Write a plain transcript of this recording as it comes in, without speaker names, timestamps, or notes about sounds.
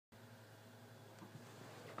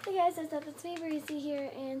Hey guys, what's up? It's me, Breezy here,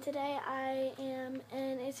 and today I am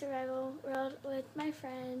in a survival world with my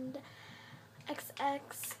friend XX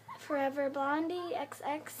Forever Blondie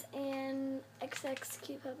XX and XX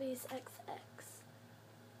Cute Puppies XX.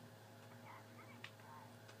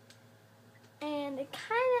 And it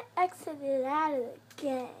kind of exited out of the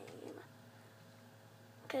game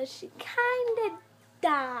because she kind of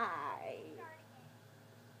died.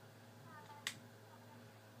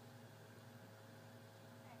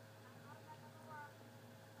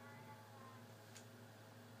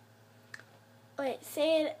 Wait,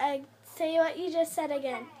 say it. Say what you just said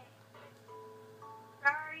again.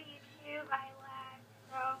 Sorry, YouTube, I lagged,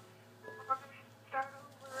 so we're going to start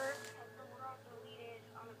over because the world deleted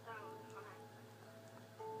on its own.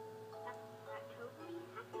 That totally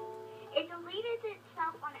happened. It deleted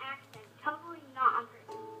itself on accident, totally not on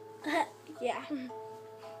purpose. Yeah.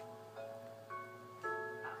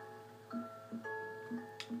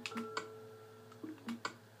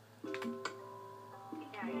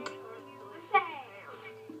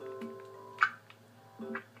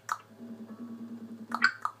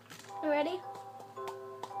 You ready?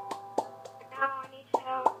 Now I need to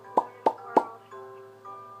know what in the world.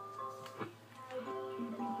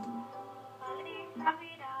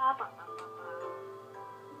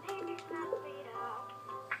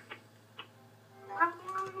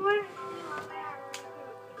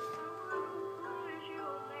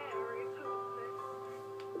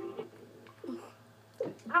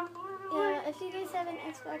 Yeah, if you guys have an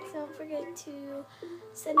Xbox, don't forget to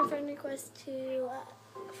send a friend request to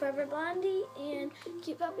Forever Blondie and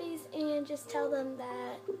Cute Puppies and just tell them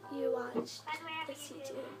that you watched this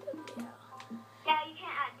YouTube video. Yeah, you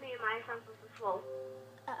can't add me in my friends list as well.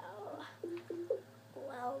 Oh.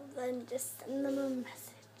 Well, then just send them a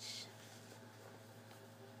message.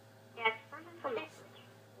 Yeah, send us a message.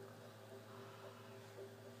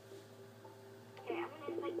 Okay, I'm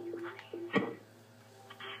gonna invite you guys.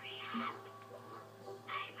 Hurry up.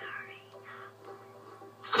 I'm hurrying up.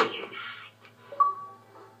 Oh, you're not.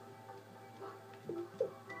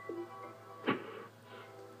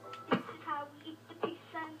 This is how we eat the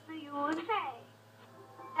pizza in the USA.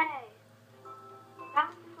 Hey. That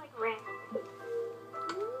was just like random.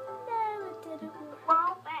 No, it didn't work.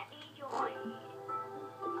 Won't let me join.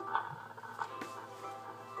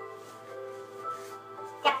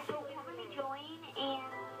 Yeah, so we want to join,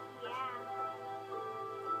 and yeah.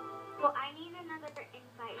 Well, I need another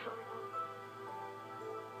invite for us.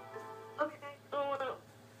 Okay. Oh,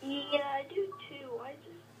 yeah, I do too. I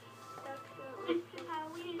just this is how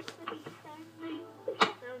we used to be sending.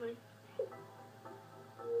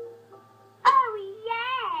 Oh,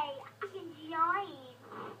 yay! I can join.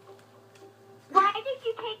 Why did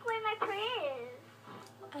you take away my prize?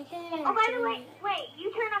 I can't even Oh, by the do way, it. wait, you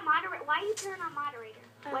turn on moderator. Why you turn on moderator?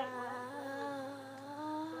 Wait,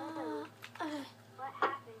 what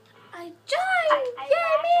happened? I joined! I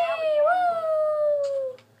Yay me!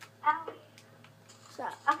 Woo! Oh, So,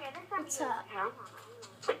 okay, this time what's you up?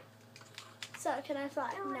 turn So can I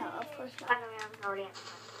fly? No, of course By not. the way, I'm already at the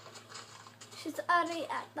She's already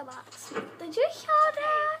at the box. Did you hear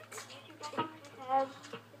that? YouTube guys have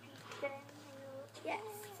the pizza in Yes,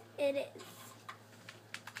 it is.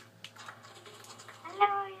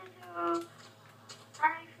 Hello, YouTube.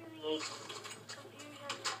 Sorry for the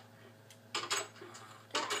confusion.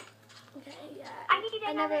 Okay, yeah. I need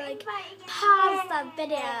I another never like invite again. paused the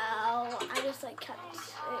video. I just like kept it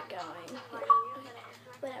going. Yeah, okay.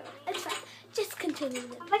 Whatever. It's fine. Just continue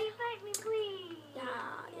the Somebody invite me, please. Yeah.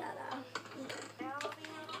 Okay. That'll be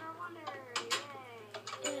another wonder.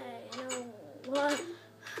 Yay. Yeah, you know what?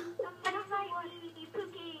 Somebody invite me,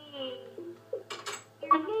 Pookie.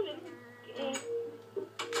 You're amazing.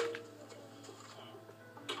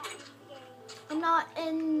 I'm not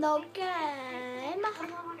in the game.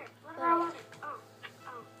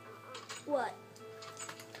 What?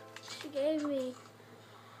 She gave me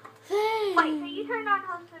things. Wait, so you turned on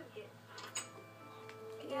host images?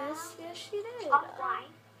 Yes, she did. Why?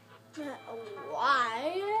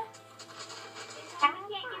 Why? And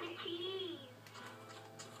we can't get a cheese.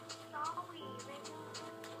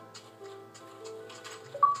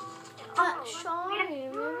 Sorry, Sorry,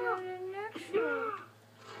 maybe on the next one.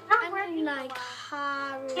 Not I'm working in like so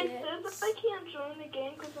Harriet. It says if I can't join the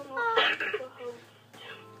game because I'm not the host.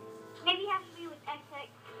 Maybe you have to be with XX.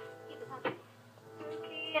 Keep it up.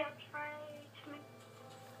 Okay, I'm trying to make...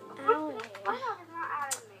 Ow. Why not? It's not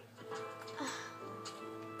out of me.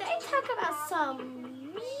 They talk about some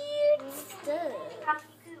weird stuff.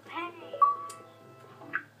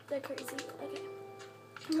 They're crazy. Okay.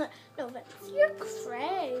 No offense. You're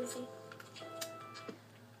crazy.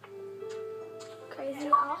 Crazy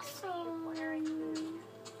all awesome.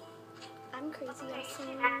 I'm crazy awesome.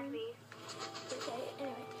 JK,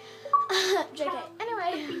 anyway. JK,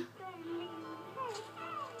 anyway.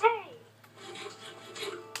 Hey!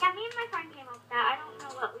 Yeah, me and my friend came up with that. I don't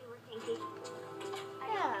know what we were thinking.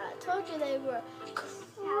 Yeah, I told you they were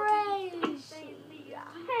crazy.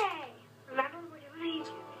 Hey! Remember, we're doing a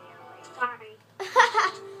YouTube video. Like, sorry.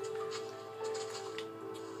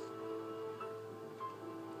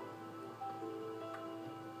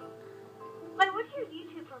 Wait, what's your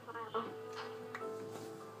YouTube profile?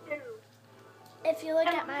 If you look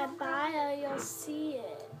at my bio, you'll see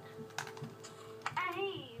it.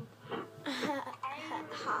 Hey! Ha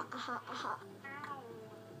ha ha.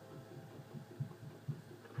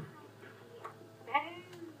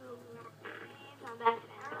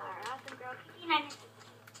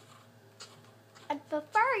 I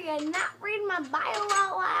prefer you not read my bio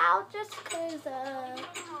out loud just because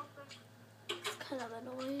it's kind of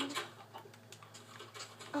annoying.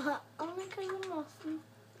 Only because I'm awesome.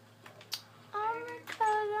 Only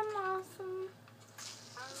because I'm awesome.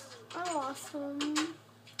 I'm awesome.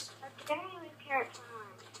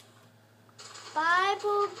 Bye,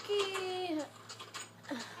 Pookie.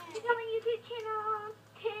 It's on my YouTube channel.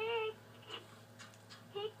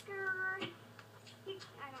 Ticker. I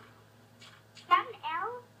don't know. Is that an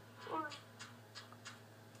L? Or?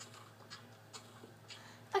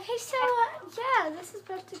 Okay, so yeah, this is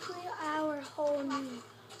practically our whole new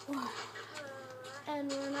world, and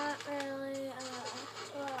we're not really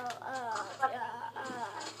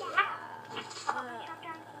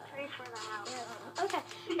okay.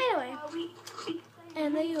 Anyway,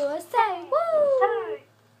 in the USA, woo!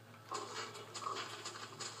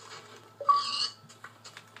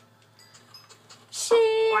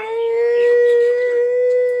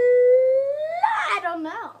 I don't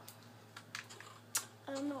know. I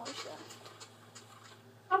don't know what she left.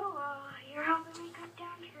 Oh, you're helping me cut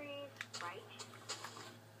down trees, right?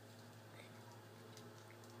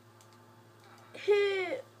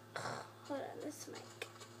 Hold on, this mic.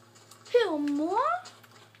 Who more?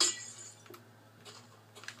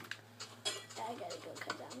 I gotta go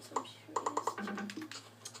cut down some trees.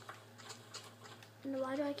 And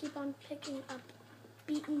why do I keep on picking up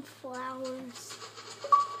beaten flowers?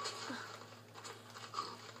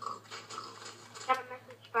 Got a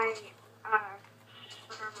message by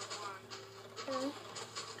Forever One. Really?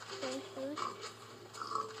 Really?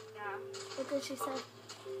 Yeah. What did she say?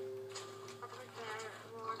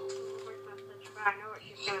 Message, but I know what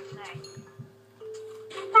she's gonna say.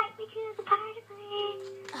 Invite me to the party, please.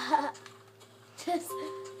 Just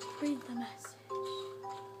read the message.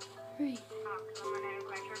 Read. Oh, 'cause I'm gonna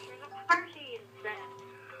invite her to the party instead.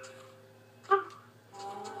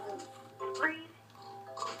 Breathe.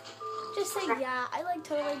 Just say yeah. I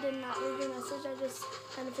totally did not read your message. I just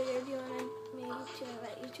kind of figured you wanted me to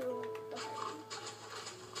invite you to the party.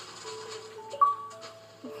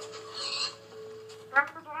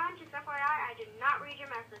 Remember, Blanche, just FYI, I did not read your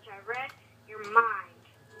message. I read your mind.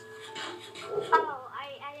 Oh,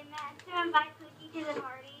 I meant to invite Cookie to the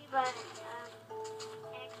party, but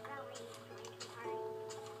accidentally joined the party.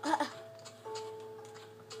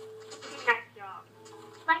 Nice job.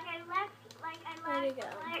 Like I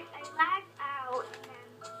lagged out,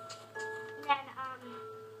 and then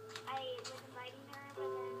I was inviting her, but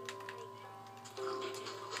then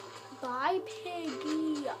Bye,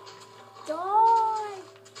 Piggy. Die.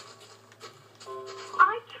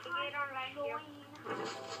 I tried to join.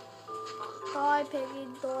 Die, Piggy.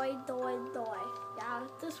 Die. Yeah,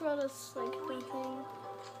 this world is like nothing.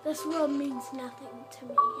 This world means nothing to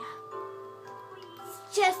me. It's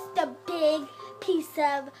just a big piece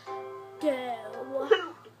of dough.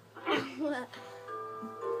 And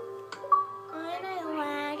I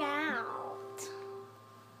lag out.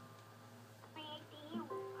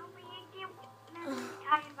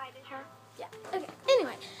 I invited her. Yeah, okay.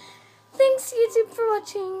 Anyway, thanks YouTube for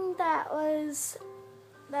watching. That was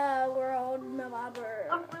the World Mobber.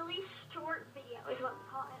 A really short video is what we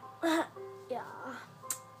call it. Yeah.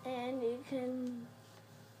 And you can,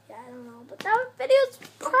 I don't know, but that video's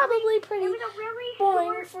probably pretty It was a really boring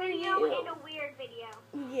short for video you. and a weird video.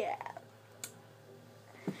 Yeah.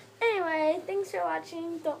 Anyway, thanks for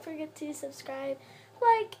watching. Don't forget to subscribe,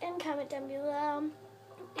 like, and comment down below.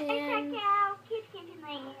 And And check out Kids Camping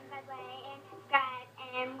Lane, by the way, and subscribe,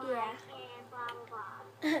 and like, and blah, blah,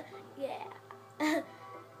 blah. yeah.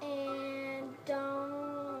 And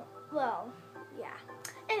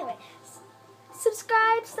anyway,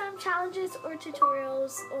 subscribe, some challenges or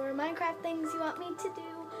tutorials or Minecraft things you want me to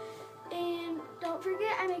do. And don't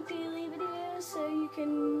forget, I make daily videos, so you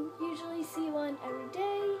can usually see one every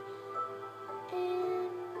day. And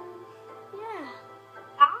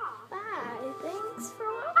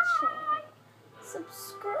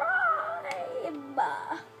subscribe.